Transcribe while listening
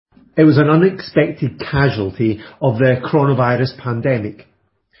It was an unexpected casualty of the coronavirus pandemic.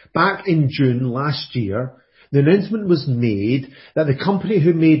 Back in June last year, the announcement was made that the company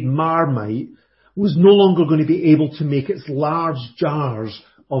who made Marmite was no longer going to be able to make its large jars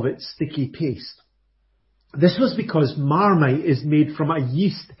of its sticky paste. This was because Marmite is made from a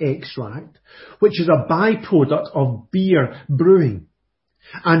yeast extract, which is a byproduct of beer brewing.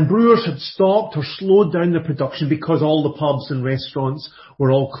 And brewers had stopped or slowed down the production because all the pubs and restaurants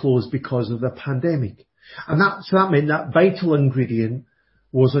were all closed because of the pandemic. And that meant that vital ingredient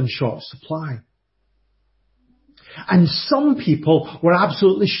was in short supply. And some people were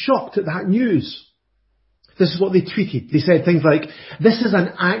absolutely shocked at that news. This is what they tweeted. They said things like, "This is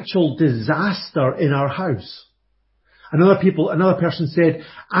an actual disaster in our house." Another person said,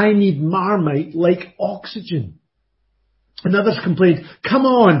 "I need Marmite like oxygen." And others complained, "Come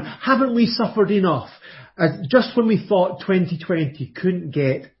on, haven't we suffered enough? Just when we thought 2020 couldn't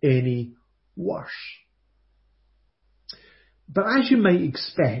get any worse." But as you might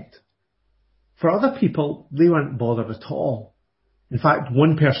expect, for other people, they weren't bothered at all. In fact,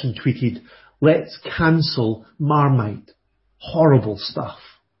 one person tweeted, "Let's cancel Marmite. Horrible stuff."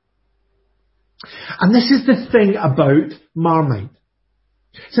 And this is the thing about Marmite.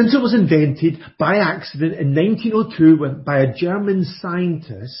 Since it was invented by accident in 1902 by a German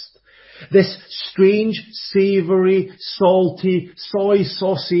scientist, this strange, savoury, salty, soy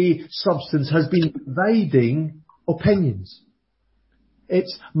saucy substance has been dividing opinions.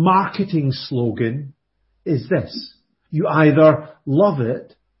 Its marketing slogan is this: you either love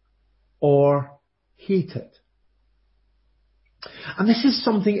it or hate it. And this is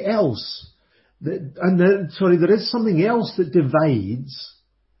something else. There is something else that divides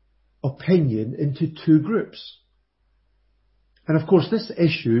opinion into two groups. And of course, this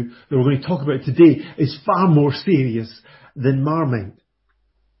issue that we're going to talk about today is far more serious than Marmite.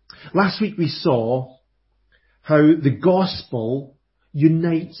 Last week we saw how the gospel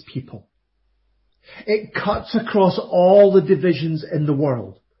unites people. It cuts across all the divisions in the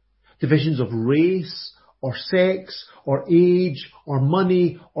world. Divisions of race, or sex, or age, or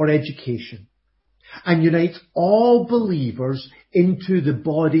money, or education. And unites all believers into the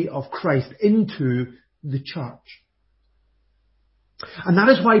body of Christ, into the church. And that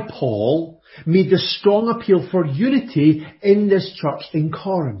is why Paul made this strong appeal for unity in this church in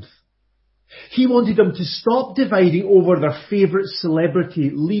Corinth. He wanted them to stop dividing over their favourite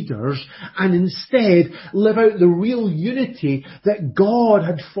celebrity leaders and instead live out the real unity that God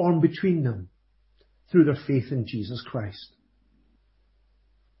had formed between them through their faith in Jesus Christ.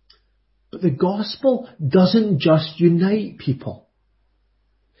 But the gospel doesn't just unite people.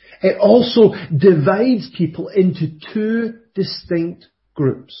 It also divides people into two distinct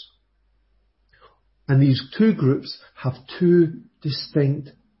groups. And these two groups have two distinct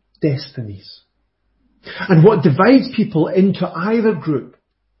destinies. And what divides people into either group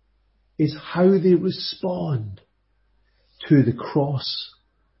is how they respond to the cross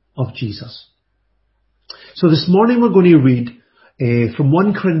of Jesus. So this morning we're going to read from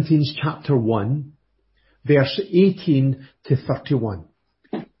 1 Corinthians chapter 1, verse 18 to 31.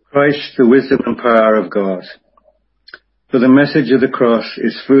 Christ, the wisdom and power of God. For the message of the cross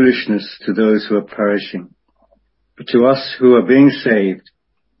is foolishness to those who are perishing. But to us who are being saved,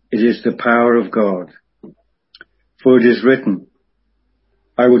 it is the power of God. For it is written,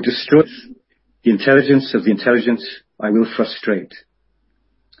 I will destroy the intelligence of the intelligent, I will frustrate.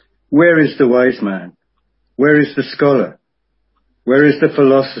 Where is the wise man? Where is the scholar? Where is the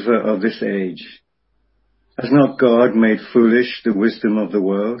philosopher of this age? Has not God made foolish the wisdom of the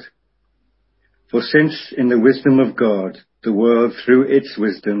world? For since in the wisdom of God, the world through its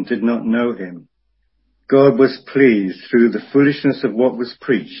wisdom did not know him, God was pleased through the foolishness of what was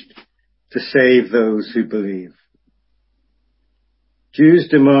preached to save those who believe. Jews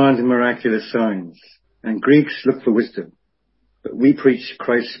demand miraculous signs, and Greeks look for wisdom, but we preach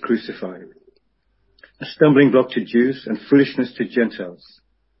Christ crucified, a stumbling block to Jews and foolishness to Gentiles.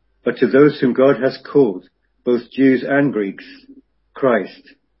 But to those whom God has called, both Jews and Greeks, Christ,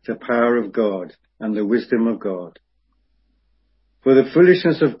 the power of God and the wisdom of God. For the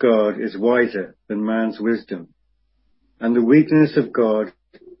foolishness of God is wiser than man's wisdom, and the weakness of God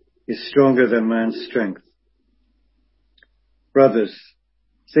is stronger than man's strength. Brothers,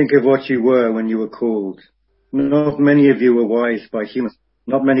 think of what you were when you were called. Not many of you were wise by humans.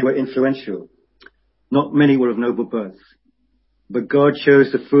 Not many were influential. Not many were of noble birth. But God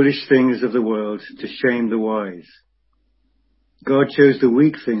chose the foolish things of the world to shame the wise. God chose the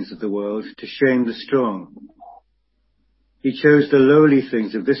weak things of the world to shame the strong. He chose the lowly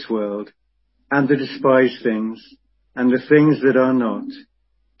things of this world and the despised things and the things that are not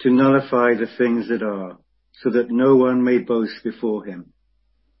to nullify the things that are, so that no one may boast before him.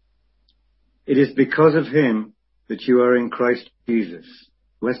 It is because of him that you are in Christ Jesus,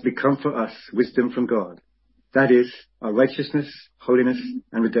 who has become for us wisdom from God. That is, our righteousness, holiness,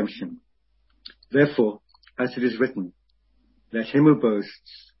 and redemption. Therefore, as it is written, let him who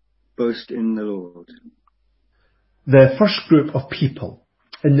boasts, boast in the Lord. The first group of people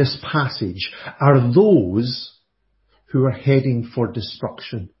in this passage are those who are heading for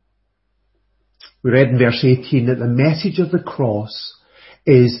destruction. We read in verse 18 that the message of the cross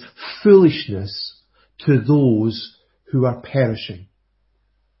is foolishness to those who are perishing.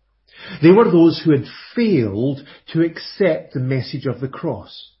 They were those who had failed to accept the message of the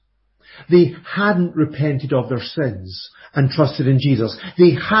cross. They hadn't repented of their sins and trusted in Jesus.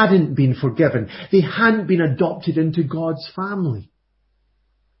 They hadn't been forgiven. They hadn't been adopted into God's family.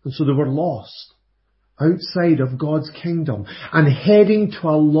 And so they were lost outside of God's kingdom and heading to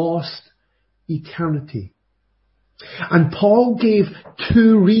a lost eternity. And Paul gave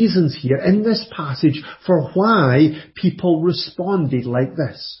two reasons here in this passage for why people responded like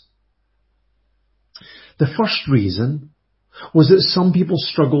this. The first reason was that some people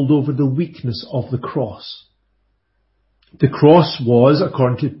struggled over the weakness of the cross. The cross was,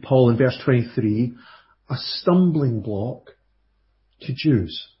 according to Paul in verse 23, a stumbling block to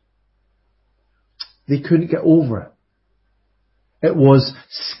Jews. They couldn't get over it. It was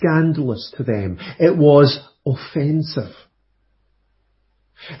scandalous to them. It was offensive.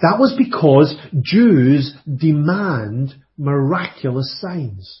 That was because Jews demand miraculous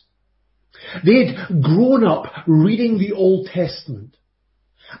signs. They'd grown up reading the Old Testament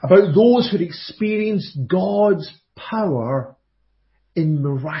about those who'd experienced God's power in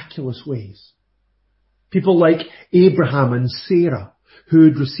miraculous ways. People like Abraham and Sarah, who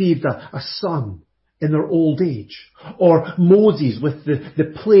had received a son in their old age. Or Moses with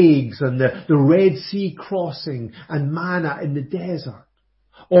the plagues and the Red Sea crossing and manna in the desert.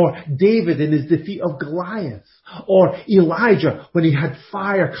 Or David in his defeat of Goliath. Or Elijah when he had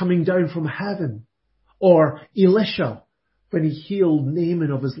fire coming down from heaven. Or Elisha when he healed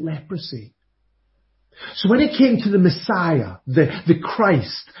Naaman of his leprosy. So when it came to the Messiah, the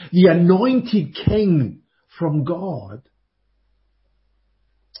Christ, the anointed King from God,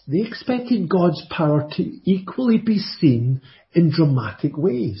 they expected God's power to equally be seen in dramatic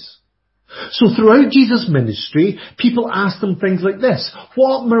ways. So throughout Jesus' ministry, people asked him things like this: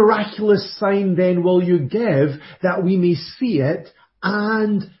 what miraculous sign then will you give that we may see it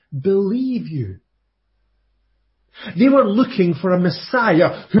and believe you? They were looking for a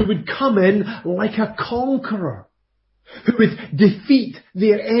Messiah who would come in like a conqueror, who would defeat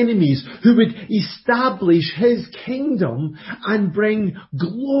their enemies, who would establish his kingdom and bring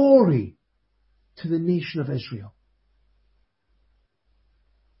glory to the nation of Israel.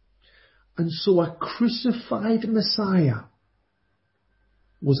 And so a crucified Messiah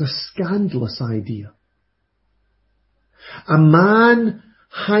was a scandalous idea. A man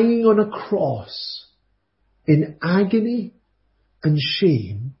hanging on a cross in agony and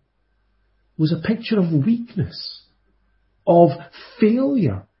shame was a picture of weakness, of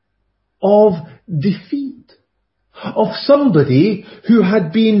failure, of defeat, of somebody who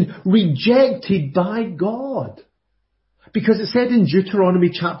had been rejected by God. Because it said in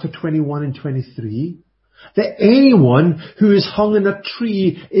Deuteronomy chapter 21 and 23 that anyone who is hung in a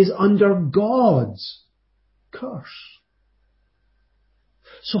tree is under God's curse.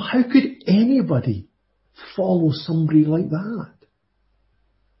 So how could anybody follow somebody like that?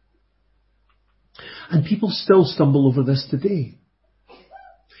 And people still stumble over this today.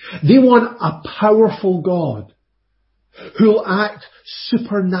 They want a powerful God who will act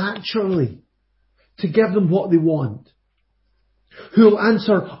supernaturally to give them what they want, who will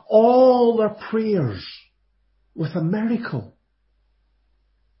answer all their prayers with a miracle.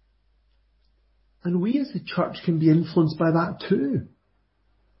 And we as the church can be influenced by that too.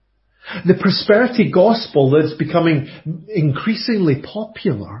 The prosperity gospel that's becoming increasingly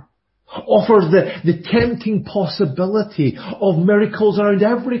popular offers the tempting possibility of miracles around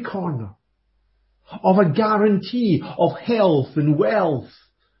every corner, of a guarantee of health and wealth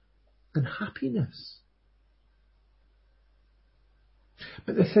and happiness.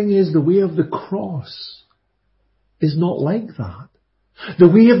 But the thing is, the way of the cross is not like that. The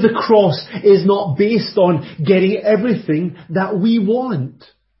way of the cross is not based on getting everything that we want.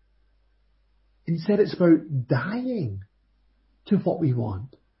 Instead, it's about dying to what we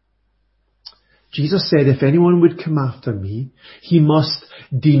want. Jesus said, if anyone would come after me, he must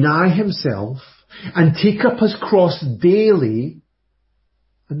deny himself and take up his cross daily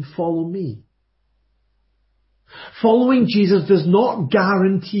and follow me. Following Jesus does not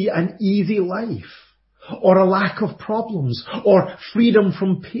guarantee an easy life, or a lack of problems, or freedom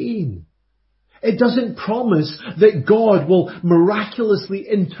from pain. It doesn't promise that God will miraculously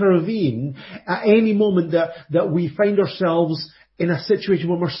intervene at any moment that we find ourselves in a situation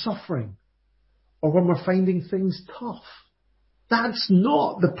when we're suffering, or when we're finding things tough. That's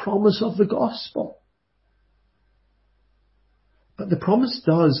not the promise of the gospel. But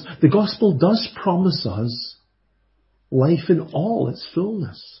the gospel does promise us life in all its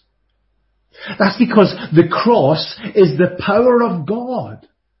fullness. That's because the cross is the power of God,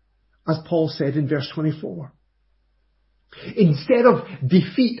 as Paul said in verse 24. Instead of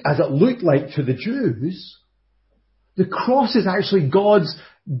defeat as it looked like to the Jews, the cross is actually God's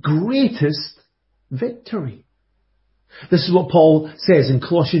greatest victory. This is what Paul says in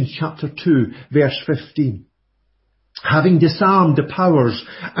Colossians chapter 2, verse 15. Having disarmed the powers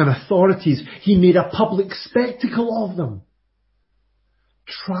and authorities, he made a public spectacle of them,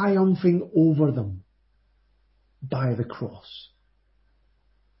 triumphing over them by the cross.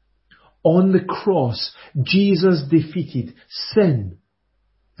 On the cross, Jesus defeated sin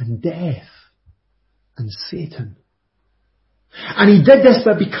and death and Satan. And he did this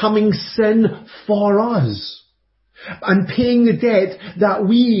by becoming sin for us and paying the debt that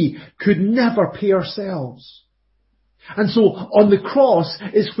we could never pay ourselves. And so on the cross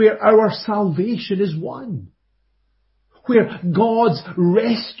is where our salvation is won, where God's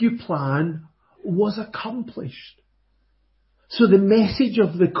rescue plan was accomplished. So the message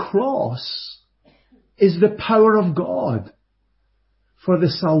of the cross is the power of God for the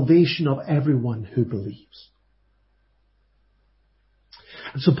salvation of everyone who believes.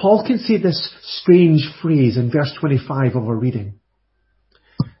 And so Paul can say this strange phrase in verse 25 of our reading.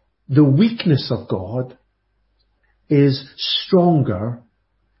 The weakness of God is stronger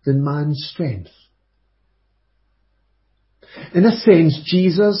than man's strength. In a sense,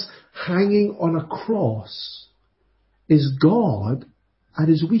 Jesus hanging on a cross is God at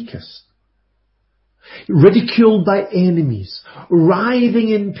his weakest. Ridiculed by enemies, writhing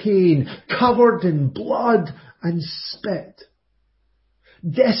in pain, covered in blood and spit,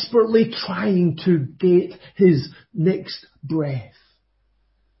 desperately trying to get his next breath,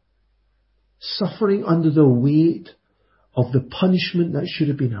 suffering under the weight of the punishment that should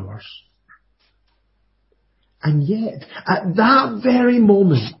have been ours. And yet, at that very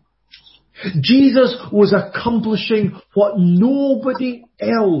moment, Jesus was accomplishing what nobody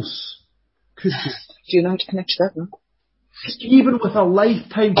else could do. Do you know how to connect that one? Even with a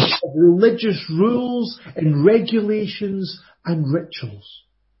lifetime of religious rules and regulations and rituals.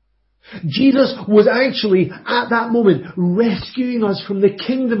 Jesus was actually, at that moment, rescuing us from the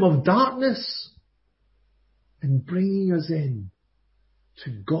kingdom of darkness and bringing us in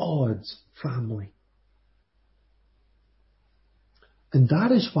to God's family. And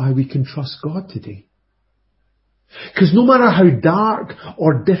that is why we can trust God today. Because no matter how dark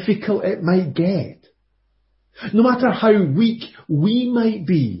or difficult it might get, no matter how weak we might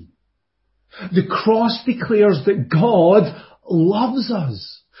be, the cross declares that God loves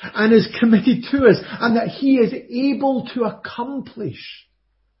us and is committed to us and that he is able to accomplish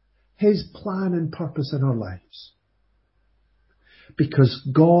his plan and purpose in our lives. Because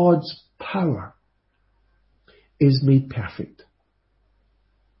God's power is made perfect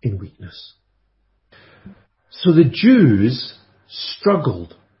in weakness. So the Jews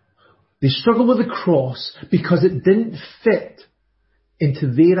struggled. They struggled with the cross because it didn't fit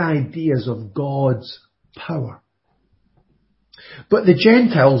into their ideas of God's power. But the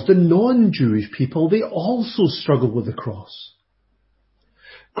Gentiles, the non-Jewish people, they also struggled with the cross.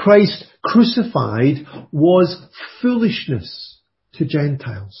 Christ crucified was foolishness to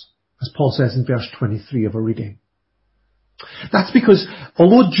Gentiles, as Paul says in verse 23 of our reading. That's because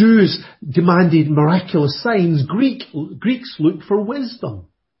although Jews demanded miraculous signs, Greeks looked for wisdom.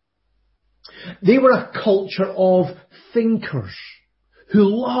 They were a culture of thinkers who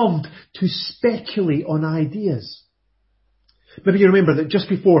loved to speculate on ideas. Maybe you remember that just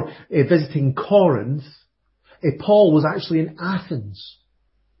before visiting Corinth, Paul was actually in Athens.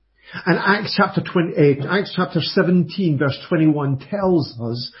 And Acts chapter 17 verse 21 tells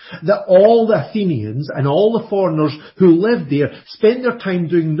us that all the Athenians and all the foreigners who lived there spent their time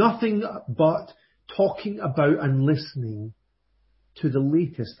doing nothing but talking about and listening to the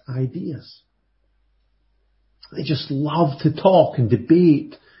latest ideas. They just loved to talk and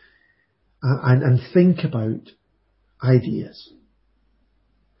debate and think about ideas.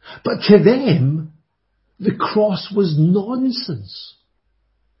 But to them, the cross was nonsense.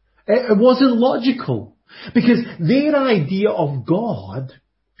 It wasn't logical, because their idea of God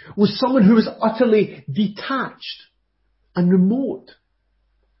was someone who was utterly detached and remote.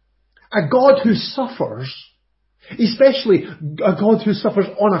 A God who suffers, especially a God who suffers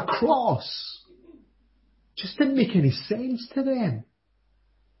on a cross, just didn't make any sense to them.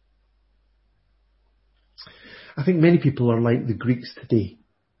 I think many people are like the Greeks today.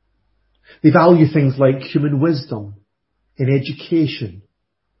 They value things like human wisdom in education.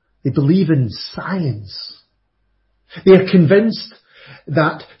 They believe in science. They are convinced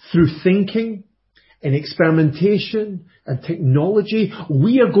that through thinking and experimentation and technology,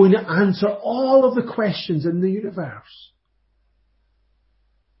 we are going to answer all of the questions in the universe.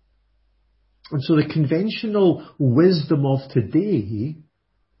 And so the conventional wisdom of today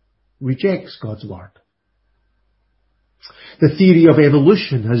rejects God's word. The theory of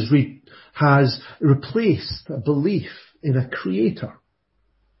evolution has replaced a belief in a creator.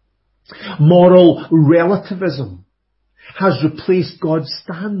 Moral relativism has replaced God's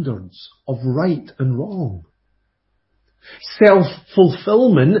standards of right and wrong.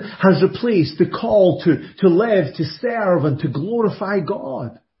 Self-fulfillment has replaced the call to live, to serve and to glorify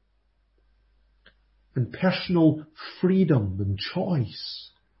God. And personal freedom and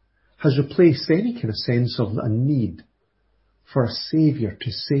choice has replaced any kind of sense of a need for a saviour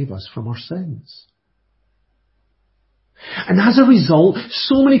to save us from our sins. And as a result,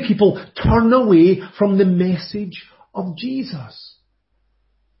 so many people turn away from the message of Jesus.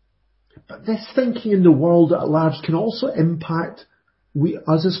 But this thinking in the world at large can also impact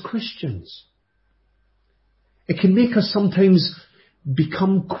us as Christians. It can make us sometimes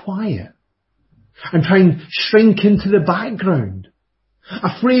become quiet and try and shrink into the background,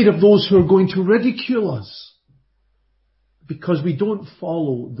 afraid of those who are going to ridicule us because we don't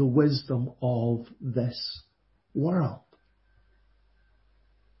follow the wisdom of this world.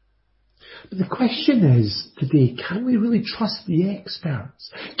 But the question is today, can we really trust the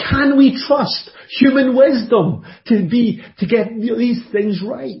experts? Can we trust human wisdom to get these things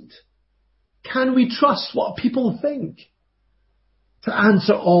right? Can we trust what people think to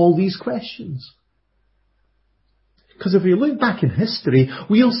answer all these questions? Because if we look back in history,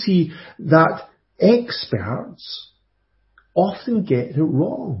 we'll see that experts often get it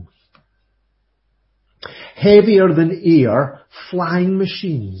wrong. Heavier than air flying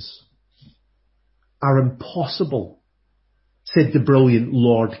machines are impossible, said the brilliant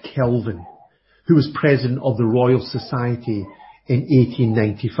Lord Kelvin, who was president of the Royal Society in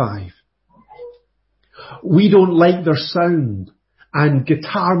 1895. We don't like their sound, and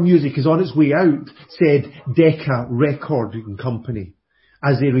guitar music is on its way out, said Decca Recording Company,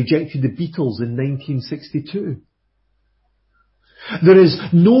 as they rejected the Beatles in 1962. There is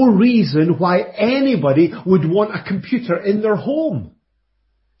no reason why anybody would want a computer in their home,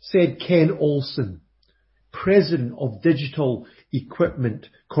 said Ken Olsen, president of Digital Equipment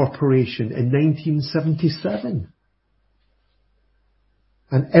Corporation in 1977.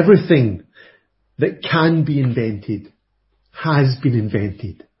 And everything that can be invented has been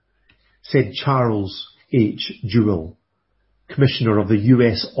invented, said Charles H. Jewell, Commissioner of the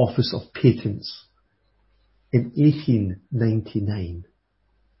US Office of Patents in 1899.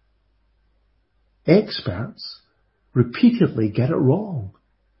 Experts repeatedly get it wrong.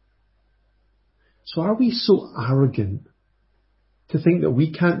 So are we so arrogant to think that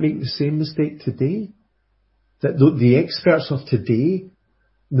we can't make the same mistake today? That the experts of today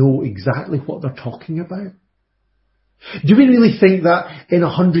know exactly what they're talking about? Do we really think that in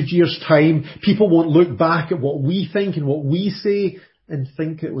 100 years' time, people won't look back at what we think and what we say and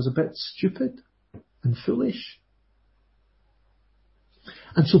think it was a bit stupid and foolish?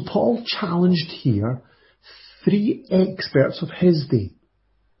 And so Paul challenged here 3 experts of his day.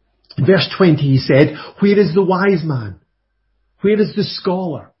 In verse 20 he said, where is the wise man? Where is the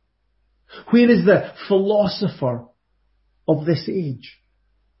scholar? Where is the philosopher of this age?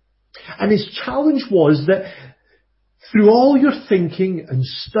 And his challenge was that through all your thinking and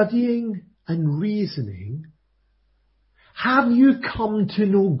studying and reasoning, have you come to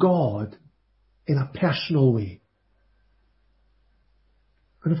know God in a personal way?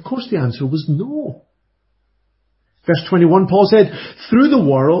 And of course the answer was no. Verse 21, Paul said, through the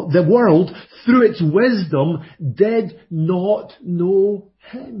world, through its wisdom, did not know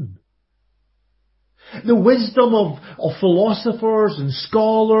him. The wisdom of philosophers and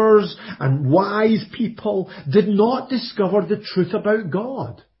scholars and wise people did not discover the truth about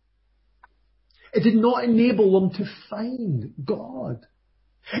God. It did not enable them to find God.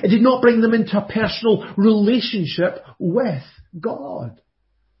 It did not bring them into a personal relationship with God.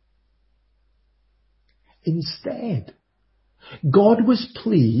 Instead, God was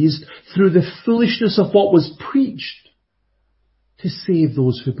pleased through the foolishness of what was preached to save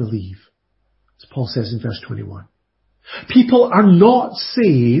those who believe, as Paul says in verse 21. People are not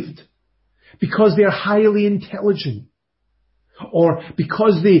saved because they're highly intelligent, or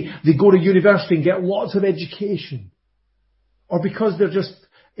because they go to university and get lots of education, or because they've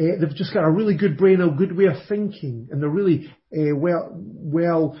just got a really good brain, a good way of thinking, and they're really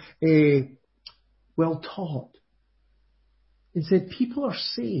well taught. Instead, people are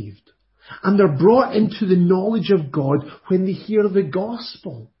saved, and they're brought into the knowledge of God when they hear the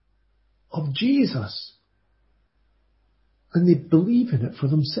gospel of Jesus, and they believe in it for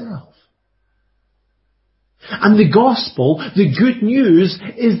themselves. And the gospel, the good news,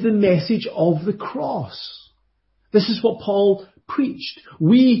 is the message of the cross. This is what Paul preached.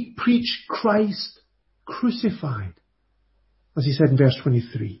 We preach Christ crucified, as he said in verse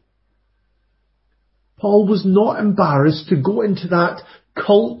 23. Paul was not embarrassed to go into that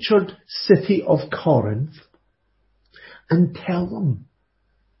cultured city of Corinth and tell them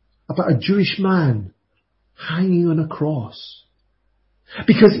about a Jewish man hanging on a cross.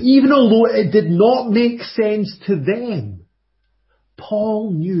 Because even although it did not make sense to them,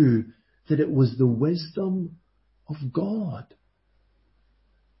 Paul knew that it was the wisdom of God.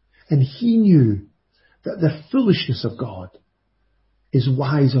 And he knew that the foolishness of God is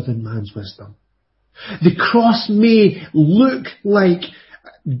wiser than man's wisdom. The cross may look like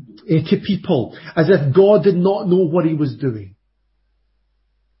to people as if God did not know what he was doing.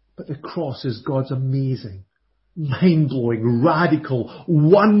 But the cross is God's amazing, mind-blowing, radical,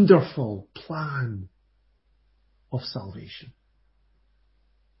 wonderful plan of salvation.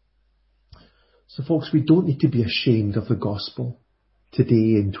 So folks, we don't need to be ashamed of the gospel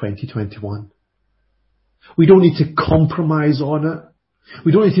today in 2021. We don't need to compromise on it.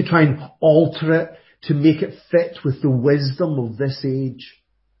 We don't need to try and alter it to make it fit with the wisdom of this age.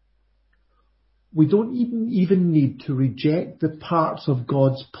 We don't even need to reject the parts of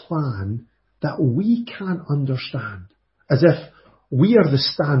God's plan that we can't understand, as if we are the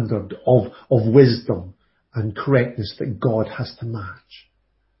standard of wisdom and correctness that God has to match.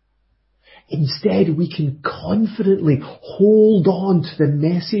 Instead, we can confidently hold on to the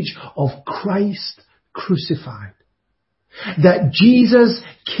message of Christ crucified. That Jesus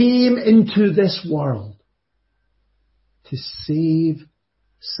came into this world to save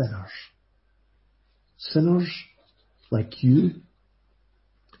sinners. Sinners like you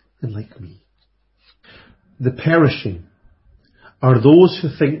and like me. The perishing are those who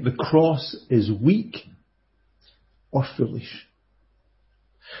think the cross is weak or foolish.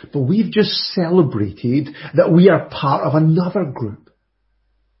 But we've just celebrated that we are part of another group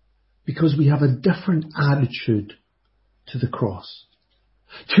because we have a different attitude to the cross.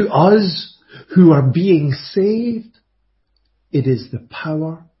 To us who are being saved, it is the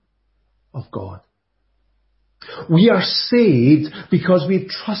power of God. We are saved because we've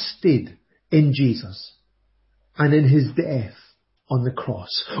trusted in Jesus and in his death on the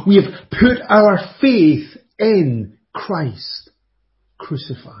cross. We have put our faith in Christ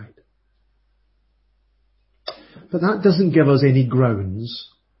crucified. But that doesn't give us any grounds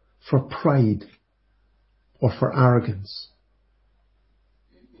for pride or for arrogance.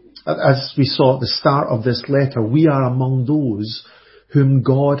 As we saw at the start of this letter, we are among those whom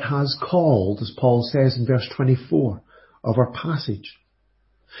God has called, as Paul says in verse 24 of our passage.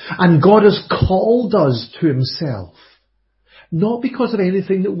 And God has called us to himself, not because of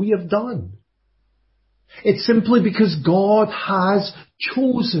anything that we have done. It's simply because God has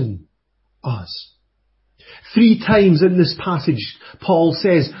chosen us. 3 times in this passage, Paul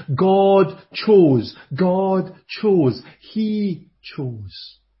says, God chose, he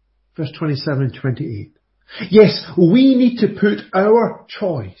chose. Verse 27 and 28. Yes, we need to put our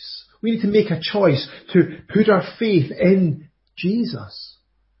choice. We need to make a choice to put our faith in Jesus.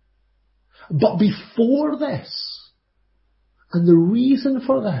 But before this, and the reason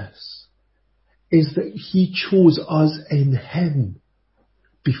for this, is that he chose us in him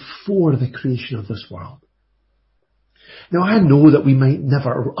before the creation of this world. Now I know that we might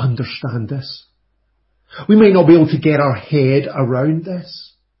never understand this. We might not be able to get our head around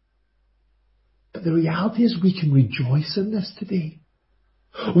this. But the reality is we can rejoice in this today.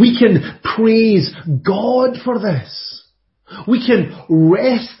 We can praise God for this. We can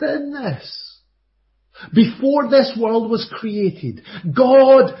rest in this. Before this world was created,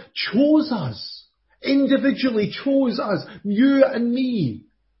 God chose us, individually chose us, you and me,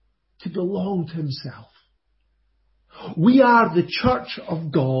 to belong to himself. We are the church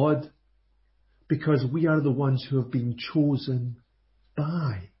of God because we are the ones who have been chosen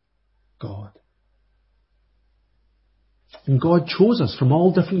by God. And God chose us from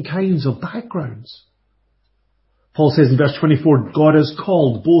all different kinds of backgrounds. Paul says in verse 24, God has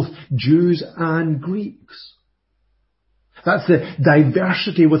called both Jews and Greeks. That's the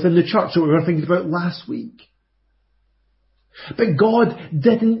diversity within the church that we were thinking about last week. But God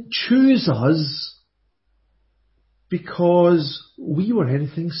didn't choose us because we were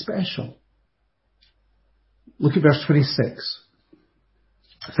anything special. Look at verse 26.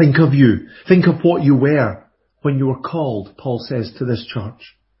 Think of you. Think of what you were when you were called, Paul says to this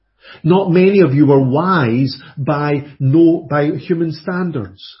church. Not many of you were wise by human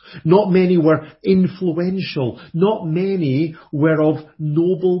standards. Not many were influential. Not many were of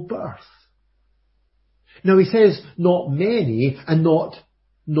noble birth. Now he says not many and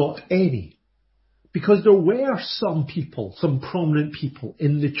not any. Because there were some people, some prominent people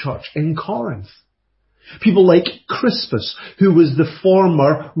in the church in Corinth. People like Crispus, who was the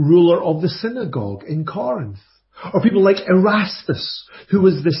former ruler of the synagogue in Corinth. Or people like Erastus, who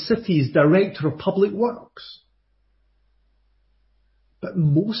was the city's director of public works. But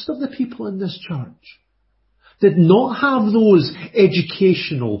most of the people in this church did not have those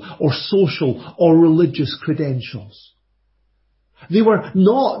educational or social or religious credentials. They were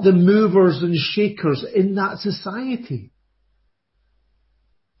not the movers and shakers in that society.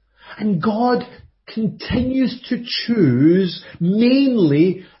 And God continues to choose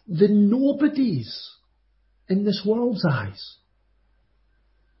mainly the nobodies in this world's eyes.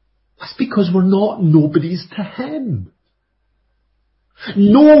 That's because we're not nobodies to Him.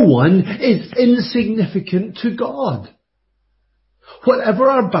 No one is insignificant to God. Whatever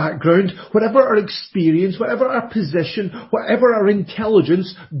our background, whatever our experience, whatever our position, whatever our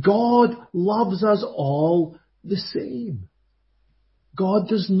intelligence, God loves us all the same. God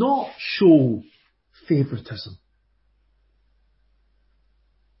does not show favoritism.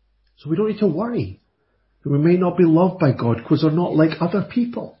 So we don't need to worry that we may not be loved by God because we're not like other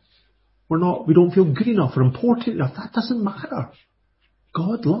people. We don't feel good enough or important enough. That doesn't matter.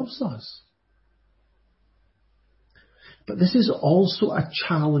 God loves us. But this is also a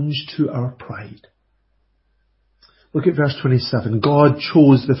challenge to our pride. Look at verse 27. God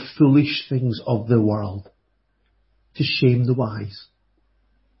chose the foolish things of the world to shame the wise.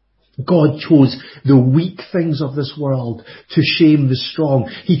 God chose the weak things of this world to shame the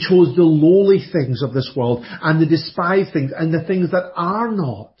strong. He chose the lowly things of this world and the despised things and the things that are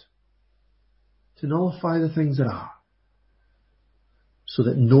not to nullify the things that are, so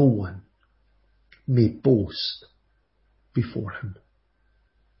that no one may boast before Him.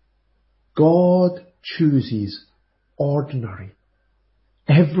 God chooses ordinary,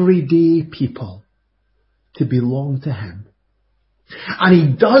 everyday people to belong to Him. And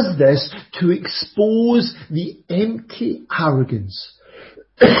He does this to expose the empty arrogance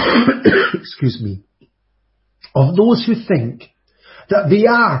excuse me, of those who think that they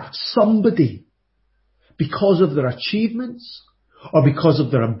are somebody because of their achievements, or because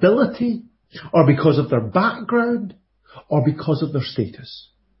of their ability, or because of their background, or because of their status.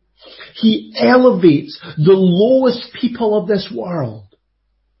 He elevates the lowest people of this world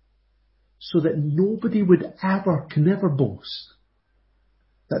so that nobody can ever boast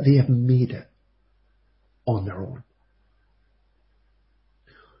that they have made it on their own.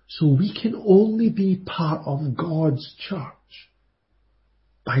 So we can only be part of God's church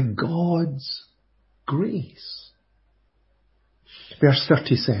by God's grace. Verse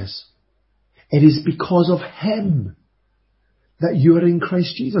 30 says, it is because of Him that you are in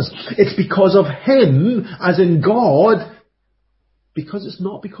Christ Jesus. It's because of Him, as in God, because it's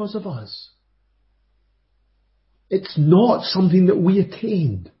not because of us. It's not something that we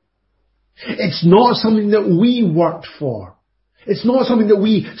attained. It's not something that we worked for. It's not something that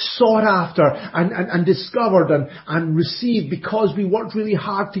we sought after and discovered and received because we worked really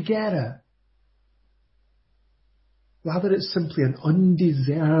hard to get it. Rather, it's simply an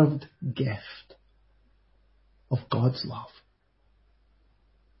undeserved gift of God's love.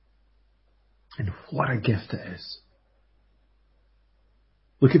 And what a gift it is.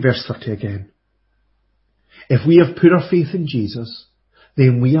 Look at verse 30 again. If we have put our faith in Jesus,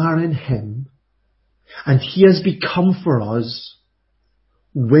 then we are in Him, and He has become for us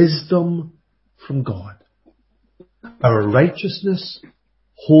wisdom from God, our righteousness,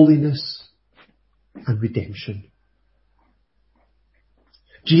 holiness, and redemption.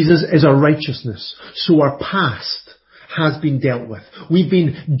 Jesus is our righteousness, so our past has been dealt with. We've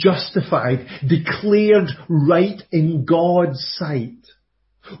been justified, declared right in God's sight.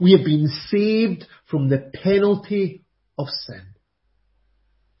 We have been saved from the penalty of sin.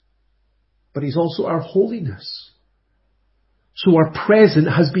 But He's also our holiness. So our present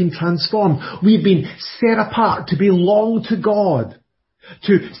has been transformed. We've been set apart to belong to God.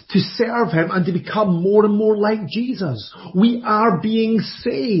 to serve him and to become more and more like Jesus. We are being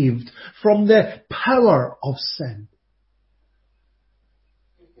saved from the power of sin.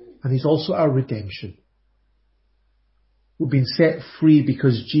 And he's also our redemption. We've been set free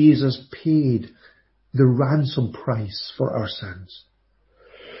because Jesus paid the ransom price for our sins.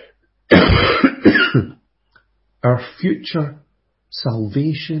 Our future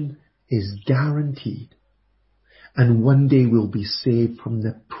salvation is guaranteed, and one day we'll be saved from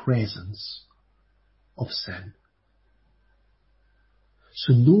the presence of sin.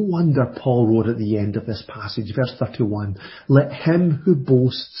 So no wonder Paul wrote at the end of this passage, verse 31, "Let him who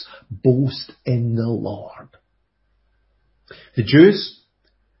boasts, boast in the Lord." The Jews,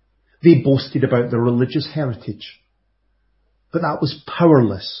 they boasted about their religious heritage, but that was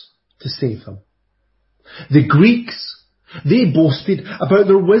powerless to save them. The Greeks, they boasted about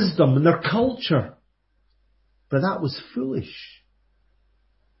their wisdom and their culture, but that was foolish,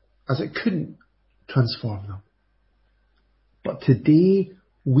 as it couldn't transform them. But today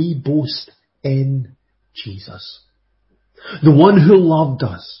we boast in Jesus, the one who loved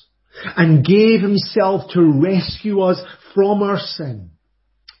us and gave himself to rescue us from our sin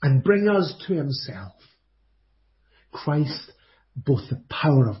and bring us to himself. Christ, both the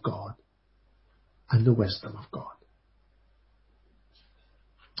power of God and the wisdom of God.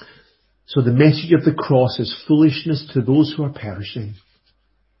 So the message of the cross is foolishness to those who are perishing,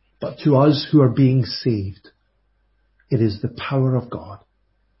 but to us who are being saved, it is the power of God.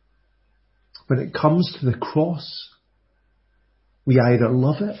 When it comes to the cross, we either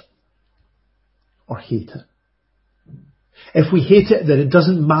love it or hate it. If we hate it, then it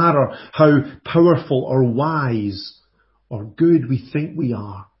doesn't matter how powerful or wise or good we think we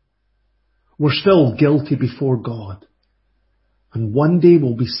are. We're still guilty before God. And one day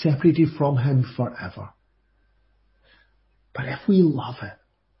we'll be separated from him forever. But if we love it,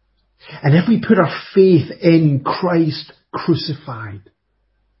 and if we put our faith in Christ crucified,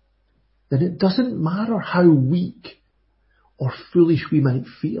 then it doesn't matter how weak or foolish we might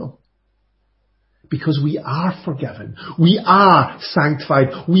feel. Because we are forgiven. We are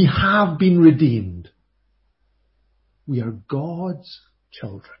sanctified. We have been redeemed. We are God's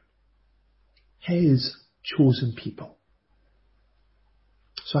children. His chosen people.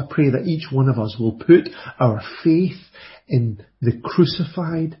 So I pray that each one of us will put our faith in the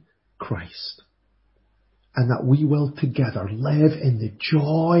crucified Christ, and that we will together live in the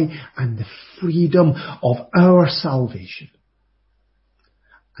joy and the freedom of our salvation,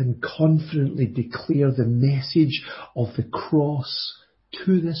 and confidently declare the message of the cross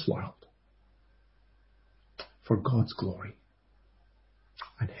to this world for God's glory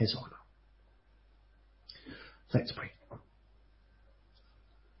and his honour. Let's pray.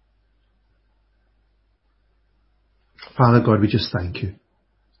 Father God, we just thank you.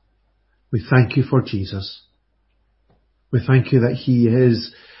 We thank you for Jesus. We thank you that he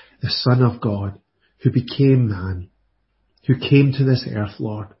is the Son of God who became man, who came to this earth,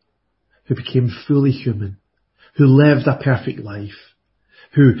 Lord, who became fully human, who lived a perfect life,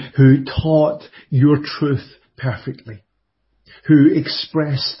 who taught your truth perfectly, who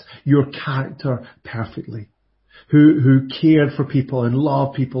expressed your character perfectly, who cared for people and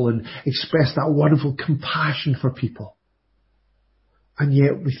loved people and expressed that wonderful compassion for people. And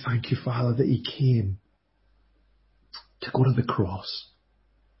yet we thank you, Father, that he came to go to the cross,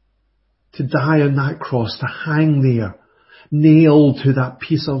 to die on that cross, to hang there, nailed to that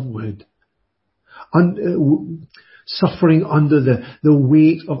piece of wood, suffering under the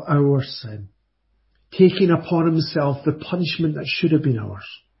weight of our sin, taking upon himself the punishment that should have been ours,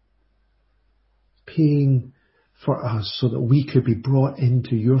 paying for us so that we could be brought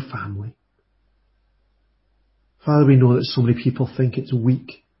into your family. Father, we know that so many people think it's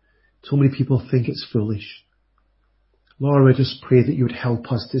weak. So many people think it's foolish. Lord, I just pray that you would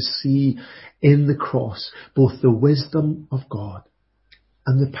help us to see in the cross both the wisdom of God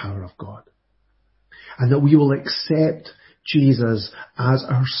and the power of God. And that we will accept Jesus as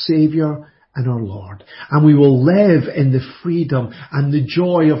our Saviour and our Lord. And we will live in the freedom and the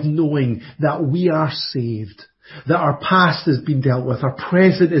joy of knowing that we are saved. That our past has been dealt with, our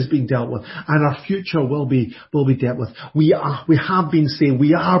present is being dealt with, and our future will be dealt with. We have been saved,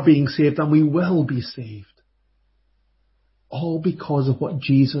 we are being saved, and we will be saved. All because of what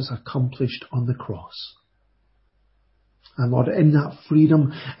Jesus accomplished on the cross. And Lord, in that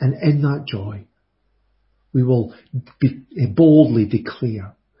freedom and in that joy, we will boldly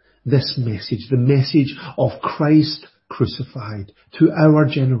declare this message, the message of Christ crucified, to our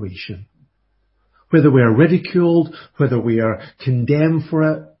generation. Whether we are ridiculed, whether we are condemned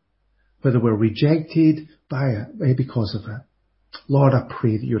for it, whether we're rejected by it, because of it, Lord, I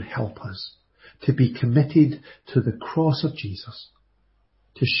pray that you'd help us to be committed to the cross of Jesus,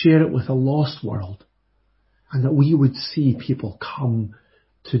 to share it with a lost world, and that we would see people come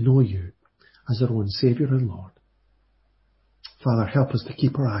to know you as their own Saviour and Lord. Father, help us to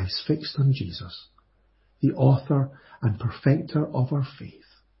keep our eyes fixed on Jesus, the author and perfecter of our faith.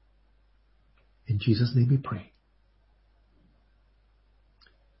 In Jesus' name we pray.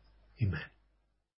 Amen.